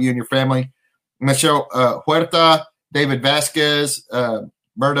much. Love you and your family. Michelle Huerta, David Vasquez,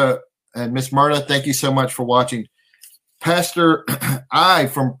 Murda, and Miss Murda. Thank you so much for watching. Pastor I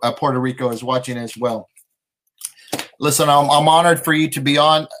from Puerto Rico is watching as well. Listen, I'm honored for you to be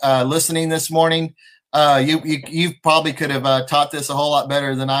on listening this morning. You probably could have taught this a whole lot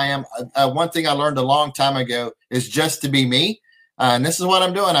better than I am. One thing I learned a long time ago is just to be me. And this is what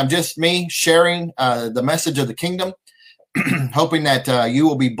I'm doing. I'm just me sharing the message of the kingdom, hoping that you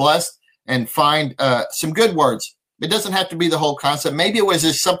will be blessed and find some good words. It doesn't have to be the whole concept. Maybe it was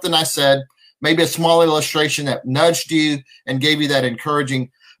just something I said, maybe a small illustration that nudged you and gave you that encouraging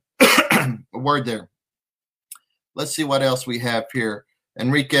word there. Let's see what else we have here.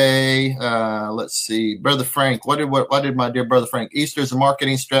 Enrique, let's see. Brother Frank, what did my dear Brother Frank? Easter is a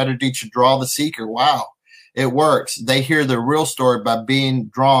marketing strategy to draw the seeker. Wow. It works. They hear the real story by being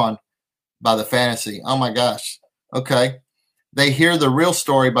drawn by the fantasy. Oh my gosh. Okay. They hear the real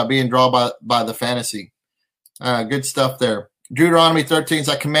story by being drawn by the fantasy. Good stuff there. Deuteronomy 13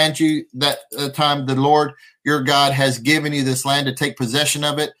 says, I command you that time the Lord your God has given you this land to take possession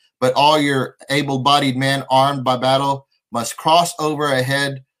of it, but all your able-bodied men armed by battle must cross over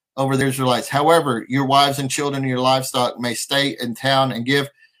ahead over the Israelites. However, your wives and children and your livestock may stay in town and give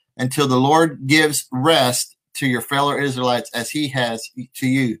until the Lord gives rest to your fellow Israelites as he has to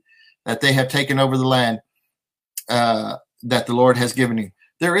you, that they have taken over the land that the Lord has given you.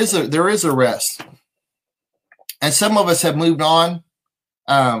 There is a rest. And some of us have moved on.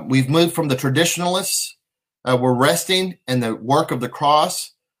 We've moved from the traditionalists. We're resting in the work of the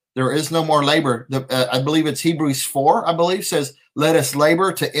cross. There is no more labor. I believe it's Hebrews 4, I believe, says, let us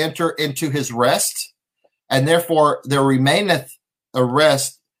labor to enter into his rest. And therefore, there remaineth a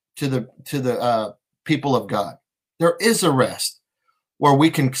rest to the people of God. There is a rest where we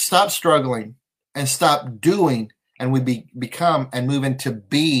can stop struggling and stop doing, and we become and move into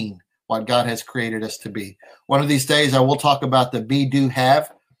being what God has created us to be. One of these days, I will talk about the be, do,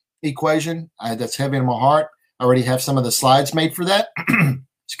 have equation. That's heavy in my heart. I already have some of the slides made for that.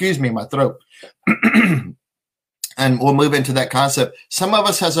 Excuse me, my throat. And we'll move into that concept. Some of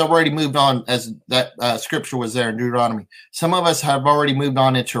us has already moved on, as that scripture was there in Deuteronomy. Some of us have already moved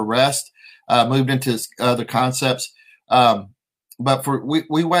on into rest, moved into other concepts. But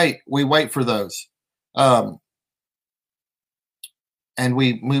we wait for those. And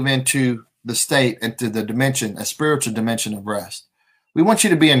we move into the state, into the dimension, a spiritual dimension of rest. We want you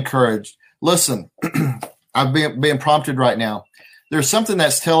to be encouraged. Listen, I'm being prompted right now. There's something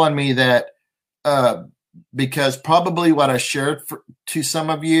that's telling me that because probably what I shared to some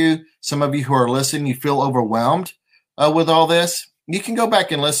of you who are listening, you feel overwhelmed with all this. You can go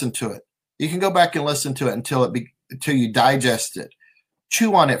back and listen to it. You can go back and listen to it until you digest it.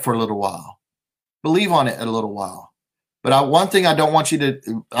 Chew on it for a little while. Believe on it a little while. But one thing I don't want you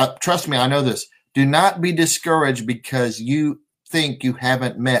to, trust me, I know this. Do not be discouraged because you think you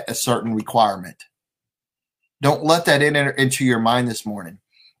haven't met a certain requirement. Don't let that enter into your mind this morning.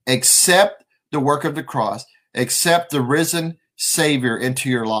 Accept the work of the cross. Accept the risen Savior into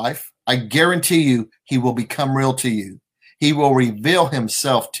your life. I guarantee you, he will become real to you. He will reveal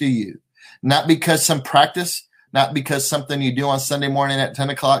himself to you. Not because some practice, not because something you do on Sunday morning at 10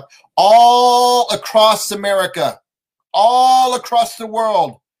 o'clock. All across America, all across the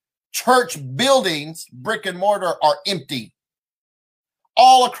world, church buildings, brick and mortar, are empty.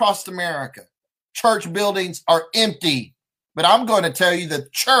 All across America, church buildings are empty. But I'm going to tell you the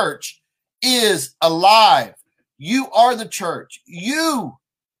church is alive. You are the church. You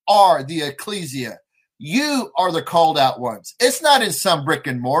are the ecclesia. You are the called out ones. It's not in some brick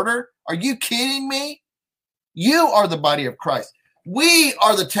and mortar. Are you kidding me? You are the body of Christ. We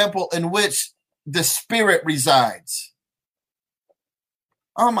are the temple in which the Spirit resides.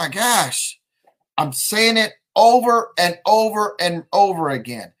 Oh my gosh. I'm saying it over and over and over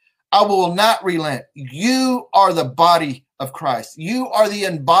again. I will not relent. You are the body of Christ. You are the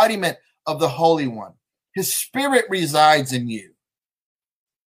embodiment of the Holy One. His Spirit resides in you.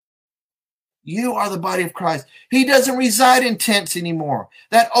 You are the body of Christ. He doesn't reside in tents anymore.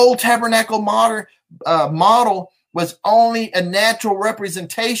 That old tabernacle model was only a natural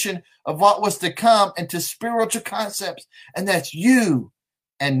representation of what was to come into spiritual concepts. And that's you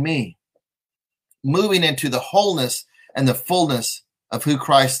and me moving into the wholeness and the fullness of who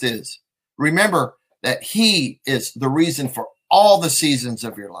Christ is. Remember that he is the reason for all the seasons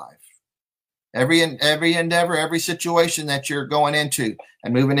of your life. Every endeavor, every situation that you're going into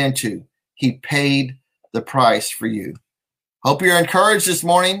and moving into, he paid the price for you. Hope you're encouraged this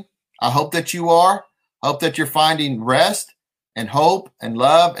morning. I hope that you are. Hope that you're finding rest and hope and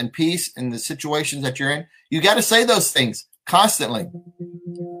love and peace in the situations that you're in. You got to say those things constantly.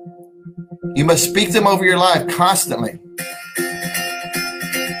 You must speak them over your life constantly.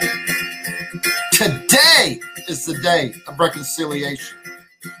 Today is the day of reconciliation.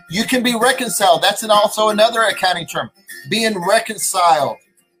 You can be reconciled. That's also another accounting term. Being reconciled.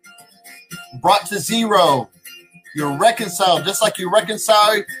 Brought to zero. You're reconciled. Just like you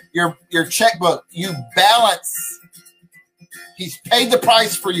reconcile your checkbook. You balance. He's paid the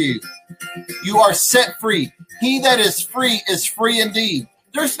price for you. You are set free. He that is free indeed.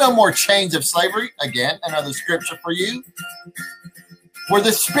 There's no more chains of slavery. Again, another scripture for you. Where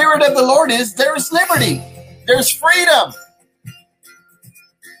the Spirit of the Lord is, there is liberty. There's freedom.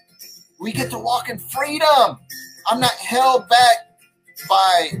 We get to walk in freedom. I'm not held back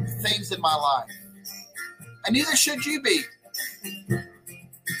by things in my life. And neither should you be.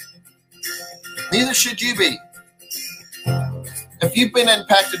 Neither should you be. If you've been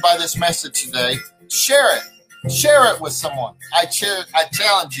impacted by this message today, share it. Share it with someone. I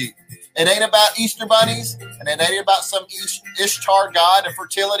challenge you. It ain't about Easter bunnies, and it ain't about some Ishtar god of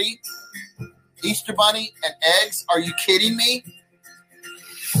fertility. Easter bunny and eggs? Are you kidding me?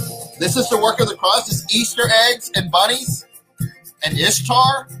 This is the work of the cross. It's Easter eggs and bunnies and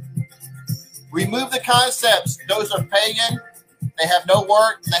Ishtar. Remove the concepts. Those are pagan. They have no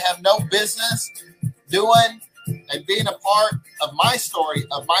work. They have no business doing and being a part of my story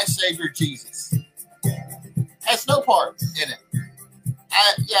of my Savior Jesus. Has no part in it.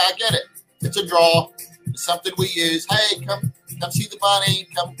 I get it. It's a draw. It's something we use. Hey, come see the bunny.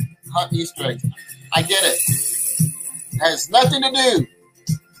 Come hunt Easter eggs. I get it. It has nothing to do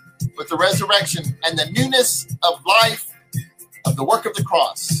with the resurrection and the newness of life of the work of the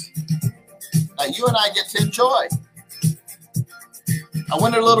cross that you and I get to enjoy. I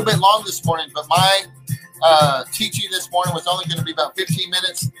went a little bit long this morning, but my teaching this morning was only going to be about 15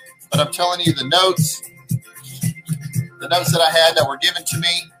 minutes. But I'm telling you, the notes that I had that were given to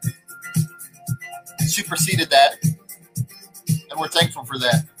me superseded that. And we're thankful for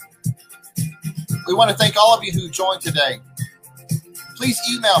that. We want to thank all of you who joined today. Please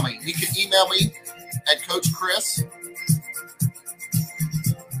email me. You can email me at Coach Chris.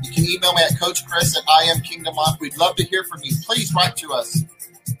 You can email me at Coach Chris at IamKingdomLife. We'd love to hear from you. Please write to us.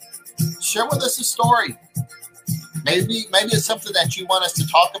 Share with us a story. Maybe it's something that you want us to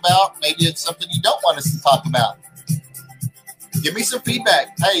talk about. Maybe it's something you don't want us to talk about. Give me some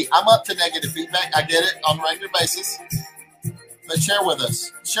feedback. Hey, I'm up to negative feedback. I get it on a regular basis. but share with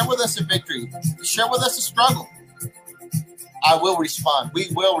us. Share with us a victory. Share with us a struggle. I will respond. We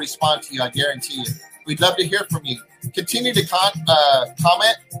will respond to you, I guarantee you. We'd love to hear from you. Continue to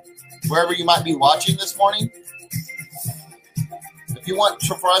comment wherever you might be watching this morning. If you want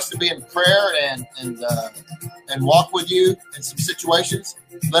for us to be in prayer and walk with you in some situations,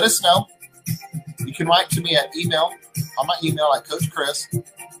 let us know. You can write to me at email, on my email at Coach Chris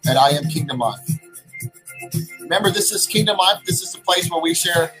at I Am Kingdom Life. Remember, this is Kingdom Life. This is the place where we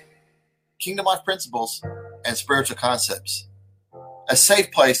share Kingdom Life principles and spiritual concepts. A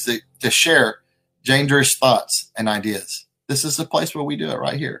safe place to share dangerous thoughts and ideas. This is the place where we do it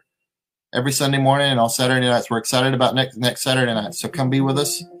right here. Every Sunday morning and all Saturday nights. We're excited about next Saturday night. So come be with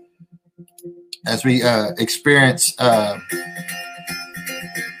us as we experience our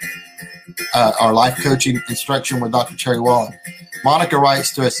life coaching instruction with Dr. Terry Wallen. Monica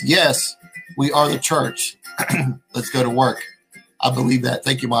writes to us, yes, we are the church. Let's go to work. I believe that.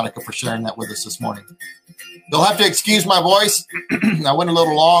 Thank you, Monica, for sharing that with us this morning. You'll have to excuse my voice. I went a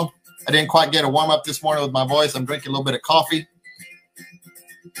little long. I didn't quite get a warm up this morning with my voice. I'm drinking a little bit of coffee.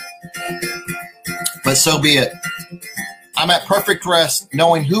 But so be it. I'm at perfect rest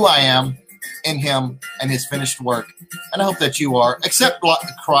knowing who I am in him and his finished work. And I hope that you are. Accept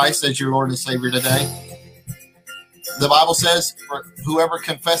Christ as your Lord and Savior today. The Bible says, for whoever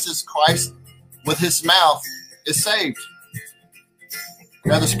confesses Christ with his mouth is saved.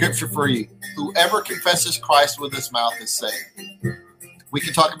 Another scripture for you. Whoever confesses Christ with his mouth is saved. We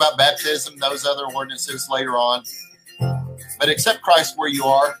can talk about baptism, those other ordinances later on. But accept Christ where you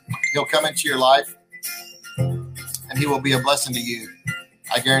are. He'll come into your life, and he will be a blessing to you.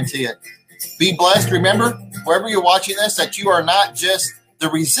 I guarantee it. Be blessed. Remember, wherever you're watching this, that you are not just the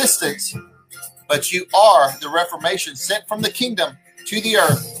resistance, but you are the reformation sent from the kingdom to the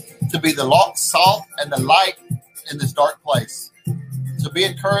earth to be the salt and the light in this dark place. So be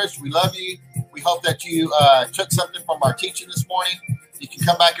encouraged. We love you. We hope that you took something from our teaching this morning. You can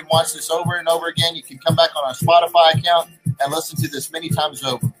come back and watch this over and over again. You can come back on our Spotify account and listen to this many times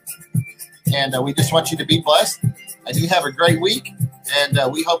over. And we just want you to be blessed. And you have a great week. And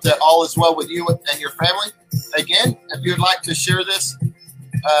we hope that all is well with you and your family. Again, if you would like to share this,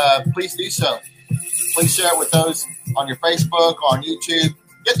 please do so. Please share it with those on your Facebook, on YouTube.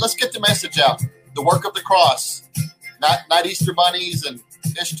 Let's get the message out. The work of the cross. Not Easter bunnies and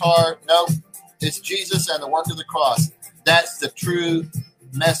Ishtar. No, it's Jesus and the work of the cross. That's the true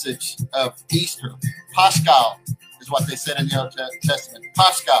message of Easter. Paschal is what they said in the Old Testament.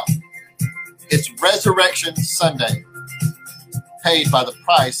 Paschal. It's Resurrection Sunday, paid by the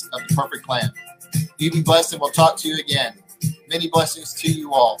price of the perfect Lamb. You be blessed, and we'll talk to you again. Many blessings to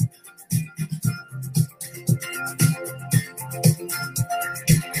you all.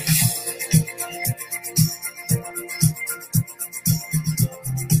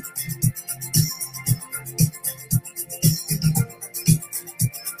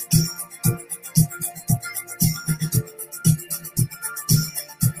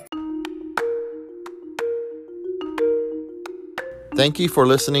 Thank you for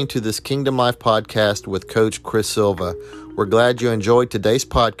listening to this Kingdom Life podcast with Coach Chris Silva. We're glad you enjoyed today's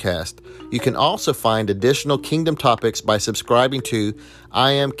podcast. You can also find additional Kingdom topics by subscribing to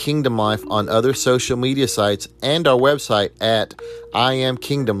I Am Kingdom Life on other social media sites and our website at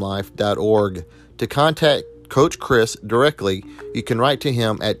iamkingdomlife.org. To contact Coach Chris directly, you can write to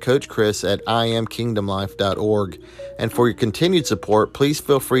him at coachchris@iamkingdomlife.org. And for your continued support, please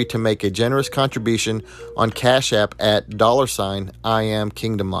feel free to make a generous contribution on Cash App at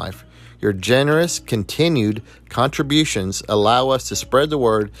 $IamKingdomLife. Your generous, continued contributions allow us to spread the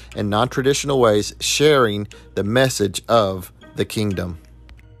word in non-traditional ways, sharing the message of the kingdom.